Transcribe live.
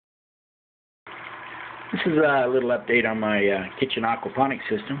This is a little update on my kitchen aquaponics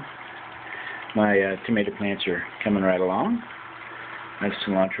system. My tomato plants are coming right along. My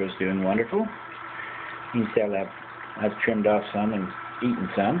cilantro is doing wonderful. You can tell I've trimmed off some and eaten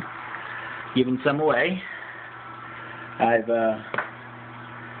some, given some away. I've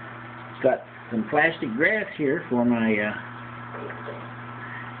got some plastic grass here for my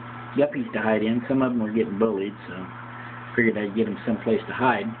guppies to hide in. Some of them are getting bullied, so I figured I'd give them some place to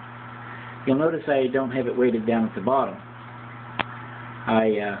hide. You'll notice I don't have it weighted down at the bottom.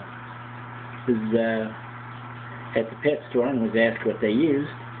 I was at the pet store and was asked what they used,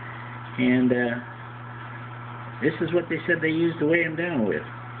 and this is what they said they used to weigh them down with.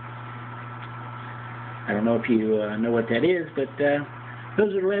 I don't know if you know what that is, but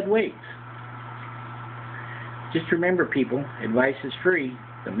those are lead weights. Just remember, people, advice is free,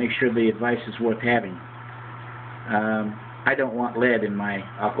 but make sure the advice is worth having. I don't want lead in my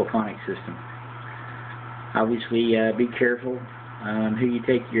aquaponics system. Obviously, be careful on who you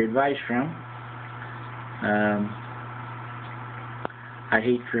take your advice from. I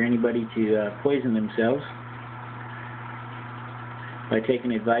hate for anybody to poison themselves by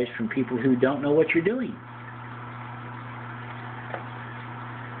taking advice from people who don't know what you're doing.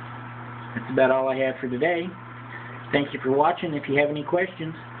 That's about all I have for today. Thank you for watching. If you have any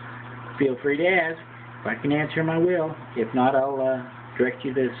questions, feel free to ask. If I can answer them, I will. If not, I'll direct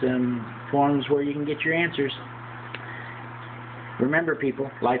you to some forums where you can get your answers. Remember, people,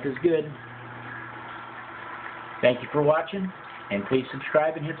 life is good. Thank you for watching, and please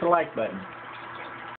subscribe and hit the like button.